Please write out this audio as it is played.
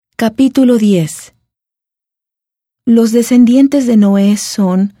Capítulo 10. Los descendientes de Noé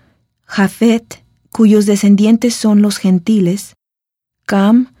son Jafet, cuyos descendientes son los gentiles,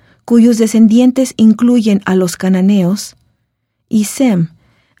 Cam, cuyos descendientes incluyen a los cananeos, y Sem,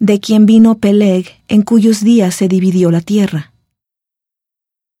 de quien vino Peleg, en cuyos días se dividió la tierra.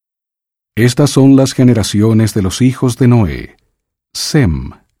 Estas son las generaciones de los hijos de Noé: Sem,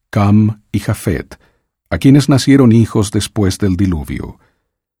 Cam y Jafet, a quienes nacieron hijos después del diluvio.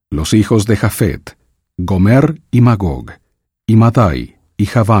 Los hijos de Jafet: Gomer y Magog, y Madai, y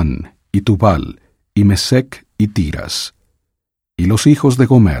Javán, y Tubal, y Mesec y Tiras. Y los hijos de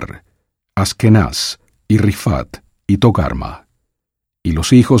Gomer: Askenaz, y Rifat, y Togarma. Y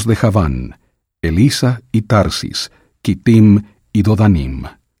los hijos de Javán: Elisa y Tarsis, Kitim y Dodanim.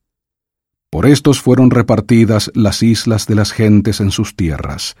 Por estos fueron repartidas las islas de las gentes en sus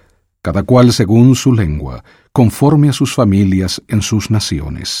tierras, cada cual según su lengua, conforme a sus familias en sus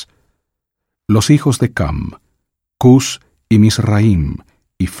naciones. Los hijos de Cam: Cus y Misraim,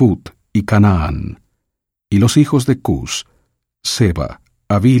 y Fut y Canaán. Y los hijos de Cus: Seba,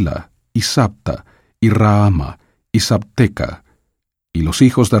 Avila, y Sabta, y Raama, y Sabteca. Y los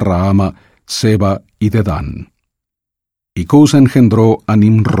hijos de Raama: Seba y Dedán. Y Cus engendró a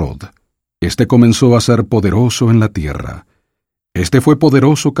Nimrod. Este comenzó a ser poderoso en la tierra. Este fue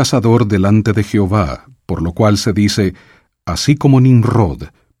poderoso cazador delante de Jehová, por lo cual se dice: así como Nimrod,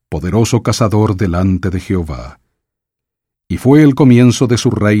 poderoso cazador delante de Jehová. Y fue el comienzo de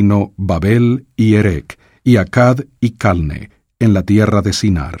su reino Babel y Erec, y Acad y Calne, en la tierra de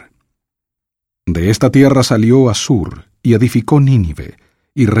Sinar. De esta tierra salió Asur, y edificó Nínive,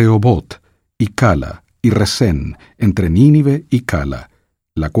 y Rehobot, y Cala, y Resén, entre Nínive y Cala,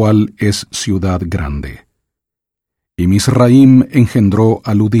 la cual es ciudad grande. Y Misraim engendró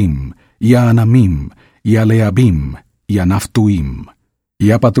a Ludim, y a Anamim, y a Leabim, y a Naphtuim,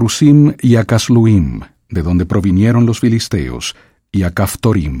 y a Patrusim y a Casluim, de donde provinieron los filisteos, y a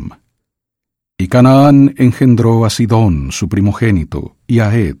Caftorim. Y Canaán engendró a Sidón, su primogénito, y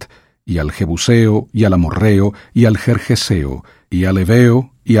a Ed, y al Jebuseo, y al Amorreo, y al Gergeseo, y al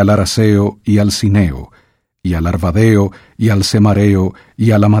Eveo, y al Araseo, y al Sineo, y al Arvadeo, y al Semareo,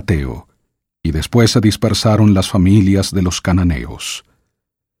 y al Amateo. Y después se dispersaron las familias de los cananeos.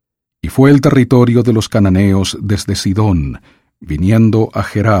 Y fue el territorio de los cananeos desde Sidón, viniendo a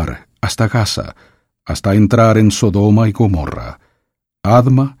Gerar, hasta Gaza, hasta entrar en Sodoma y Gomorra,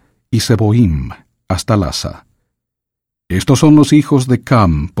 Adma y Seboim, hasta Lasa. Estos son los hijos de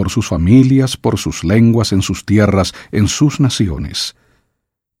Cam, por sus familias, por sus lenguas, en sus tierras, en sus naciones.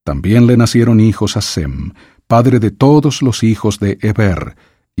 También le nacieron hijos a Sem, padre de todos los hijos de Eber,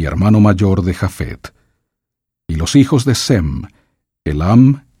 y hermano mayor de Jafet. Y los hijos de Sem: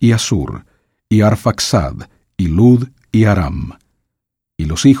 Elam y Asur, y Arfaxad, y Lud y Aram. Y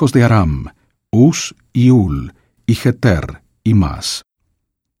los hijos de Aram: Uz y Ul, y Geter, y Mas.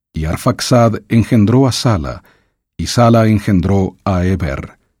 Y Arfaxad engendró a Sala, y Sala engendró a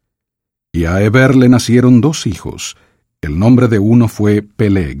Eber. Y a Eber le nacieron dos hijos. El nombre de uno fue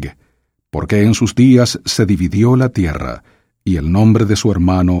Peleg, porque en sus días se dividió la tierra, y el nombre de su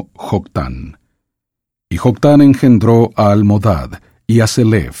hermano Joctán. Y Joctán engendró a Almodad, y a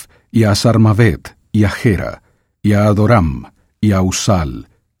Selef, y a Sarmavet, y a Gera, y a Adoram, y a Usal,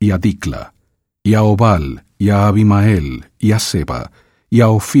 y a Dicla, y a Obal, y a Abimael, y a Seba, y a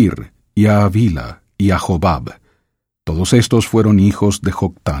Ofir, y a Avila, y a Jobab. Todos estos fueron hijos de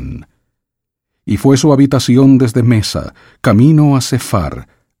Joctán. Y fue su habitación desde Mesa, camino a Sefar,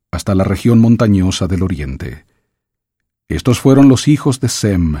 hasta la región montañosa del oriente. Estos fueron los hijos de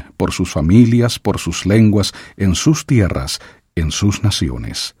Sem, por sus familias, por sus lenguas, en sus tierras, en sus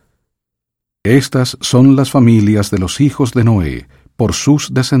naciones. Estas son las familias de los hijos de Noé, por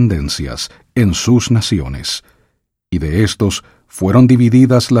sus descendencias, en sus naciones. Y de estos fueron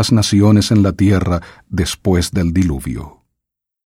divididas las naciones en la tierra después del diluvio.